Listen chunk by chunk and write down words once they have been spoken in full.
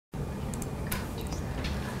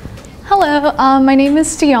Hello, my name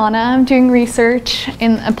is Dejana. I'm doing research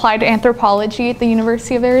in applied anthropology at the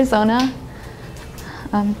University of Arizona.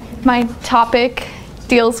 My topic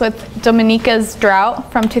deals with Dominica's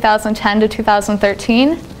drought from 2010 to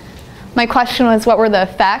 2013. My question was, what were the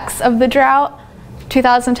effects of the drought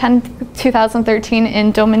 2010-2013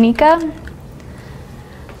 in Dominica?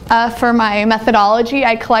 For my methodology,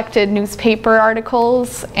 I collected newspaper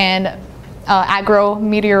articles and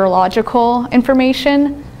agro-meteorological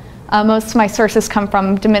information. Most of my sources come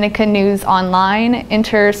from Dominican News Online,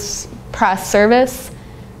 Interpress Service,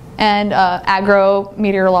 and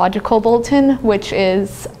Agro-Meteorological Bulletin, which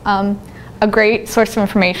is a great source of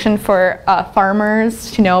information for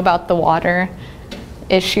farmers to know about the water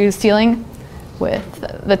issues dealing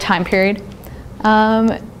with the time period.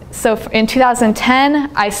 So in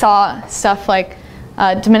 2010, I saw stuff like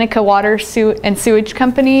Dominica Water and Sewage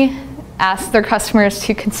Company asked their customers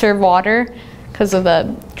to conserve water because of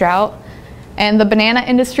the drought. And the banana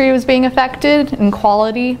industry was being affected in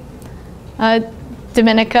quality.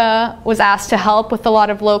 Dominica was asked to help with a lot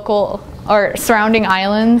of local or surrounding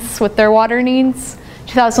islands with their water needs.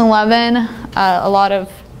 2011,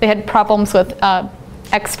 they had problems with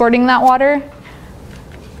exporting that water.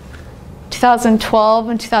 2012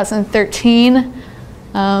 and 2013,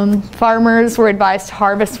 farmers were advised to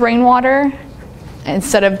harvest rainwater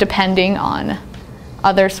instead of depending on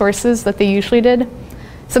other sources that they usually did.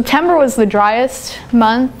 September was the driest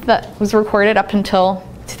month that was recorded up until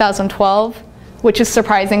 2012, which is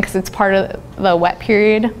surprising because it's part of the wet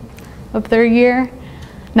period of their year.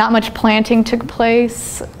 Not much planting took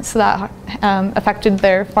place, so that affected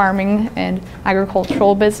their farming and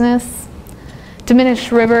agricultural business.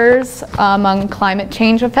 Diminished rivers among climate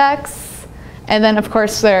change effects. And then, of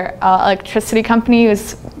course, their electricity company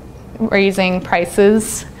was raising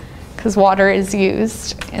prices because water is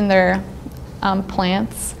used in their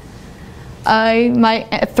plants. My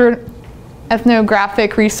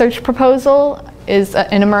ethnographic research proposal is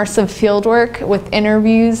an immersive fieldwork with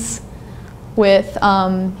interviews with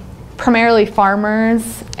primarily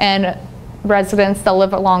farmers and residents that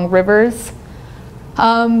live along rivers.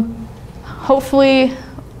 Hopefully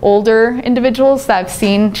older individuals that have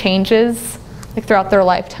seen changes throughout their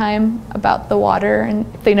lifetime about the water and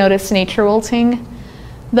if they notice nature wilting.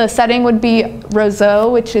 The setting would be Roseau,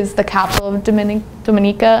 which is the capital of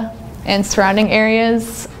Dominica and surrounding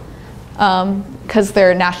areas because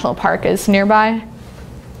their national park is nearby.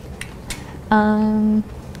 And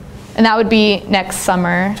that would be next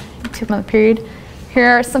summer, 2-month period. Here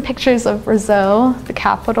are some pictures of Roseau, the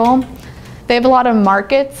capital. They have a lot of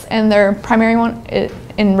markets, and their primary one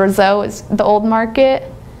in Roseau is the Old Market,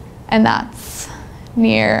 and that's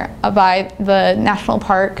near by the national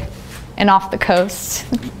park, and off the coast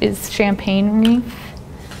is Champagne Reef.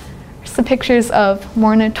 Here's some pictures of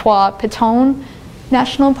Morne-Trois-Pitons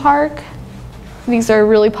National Park. These are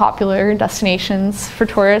really popular destinations for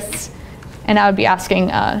tourists, and I would be asking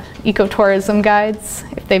ecotourism guides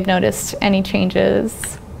if they've noticed any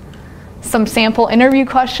changes. Some sample interview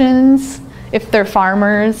questions. If they're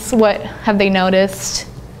farmers, what have they noticed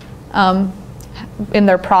in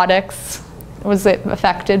their products? Was it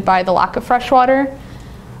affected by the lack of fresh water?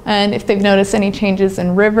 And if they've noticed any changes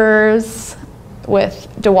in rivers with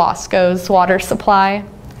Dewasco's water supply,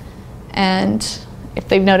 and if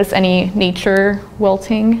they've noticed any nature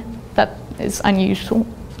wilting that is unusual.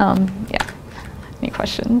 Yeah, any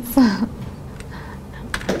questions?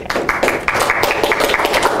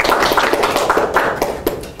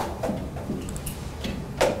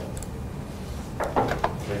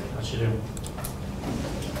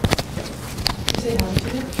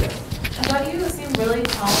 Really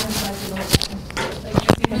calm and collected all the time. Like, you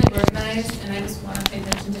seem really organized, and I just want to pay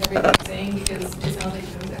attention to everything you're saying because it sounds like you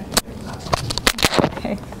know exactly what you're talking about.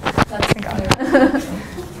 Okay. That's got it.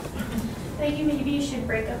 Like, maybe you should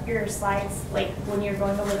break up your slides, like, when you're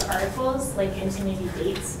going over the articles, like, into maybe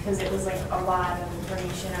dates, because it was, like, a lot of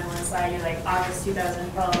information on one slide. You're like, August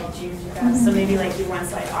 2012, June 2000. So maybe, like, do one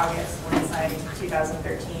slide August, one slide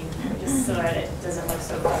 2013, just so that it doesn't look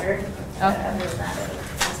so cluttered. Other than that,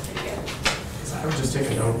 it's pretty good. I would just take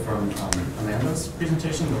a note from Amanda's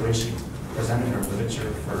presentation, the way she presented her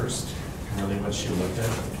literature first, and really what she looked at.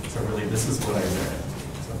 So really, this is what I read.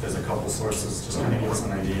 So if there's a couple sources, just kind of give us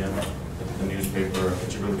an idea. Look at the newspaper,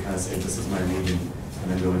 but you really kind of say, this is my reading,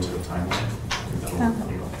 and then go into the timeline. That'll work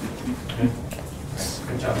pretty well. Okay?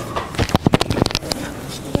 Good job.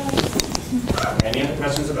 Any other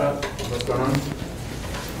questions about what's going on?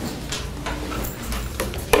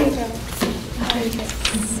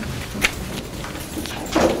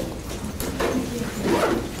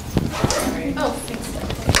 Oh, thanks.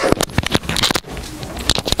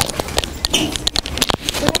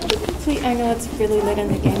 quickly, I know it's really late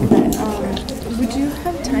in the game, but would you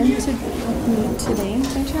have time to meet today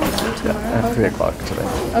by chance or tomorrow? At 3 o'clock today.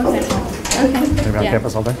 Okay. Okay. Maybe on Yeah.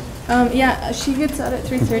 campus all day? Yeah, she gets out at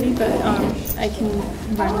 3:30, but I can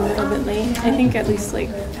run a little bit late. I think at least like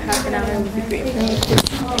half an hour would be great for me.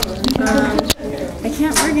 I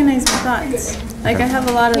can't organize my thoughts. Like I have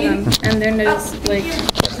a lot of them, and then there's like.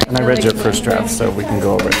 And I read your first draft, so we can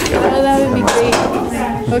go over it together. Oh, that would be great.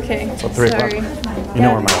 Okay. So 3 o'clock. Sorry. You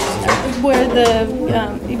know where my office is,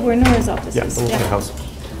 right? Where Nora's office Yeah, is. the little house.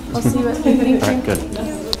 I'll see you at 3:30. All right, good.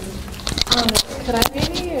 Could I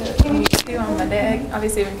maybe meet you on Monday?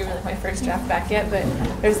 Obviously, I haven't given like my first draft back yet, but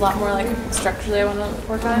there's a lot more like structurally I want to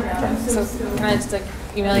work on. So can I just like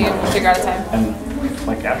email you and figure out a time And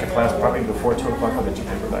like after class, probably before 2 o'clock, I'll get your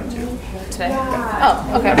paper back to you. today?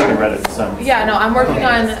 Oh, okay. I've already read it, so. Yeah, no, I'm working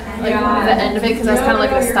on like the end of it because I was kind of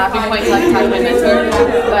like at a stopping point till I could talk to my mentor.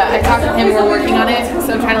 But I talked to him, we're working on it,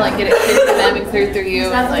 so I'm trying to like get it cleared through them and cleared through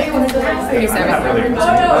you and like produce I'm not really everything.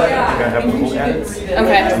 concerned about it. I think I have the little edits.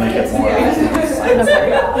 Okay. To make it more.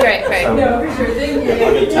 Great, great. Okay.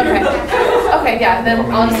 Okay, yeah, then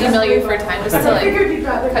I'll just email you for a time just to like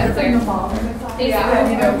cut and clear.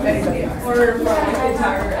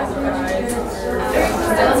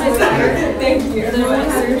 Thank you.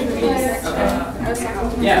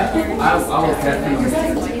 Yeah, I'll definitely.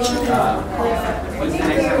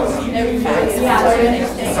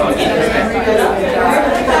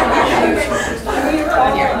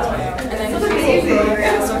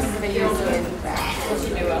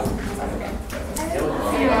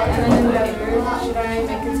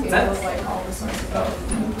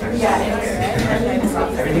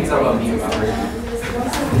 Everything's all about me.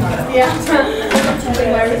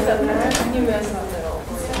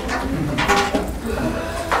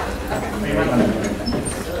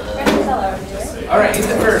 All right, use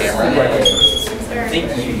it first. Thank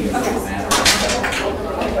you.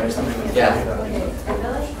 Yeah.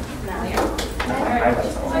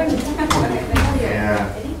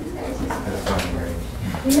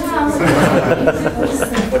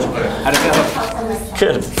 How does it look?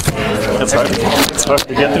 Good. It's hard. It's hard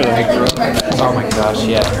to get through them. Oh my gosh,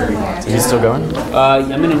 yeah. Is he still going? I'm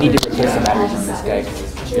gonna need to replace the batteries on this guy because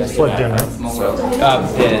it's just Plugged in, right? So,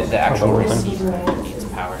 the actual Oh, receiver needs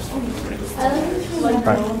power, so I'm gonna go.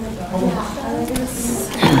 Right.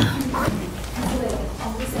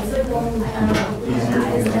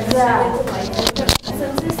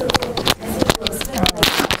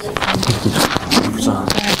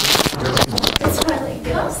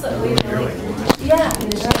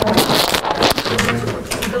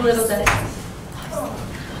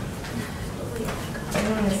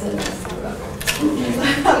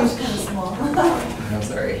 I'm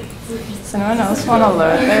sorry. Does anyone else want to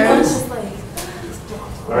load theirs?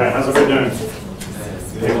 All right, how's everybody doing?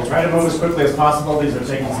 Okay, we'll try to move as quickly as possible. These are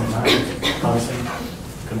taking some time, obviously.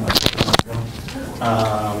 Couldn't let it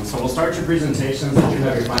go. So we'll start your presentations. You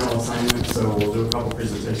have your final assignment, so we'll do a couple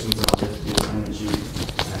presentations and I'll get the assignment sheet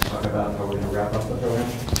and talk about how we're going to wrap up the program.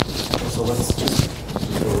 So let's just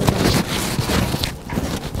go around.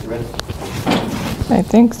 You ready? I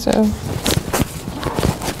think so.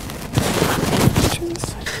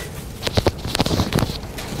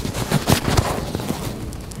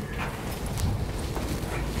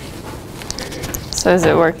 So is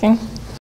it working?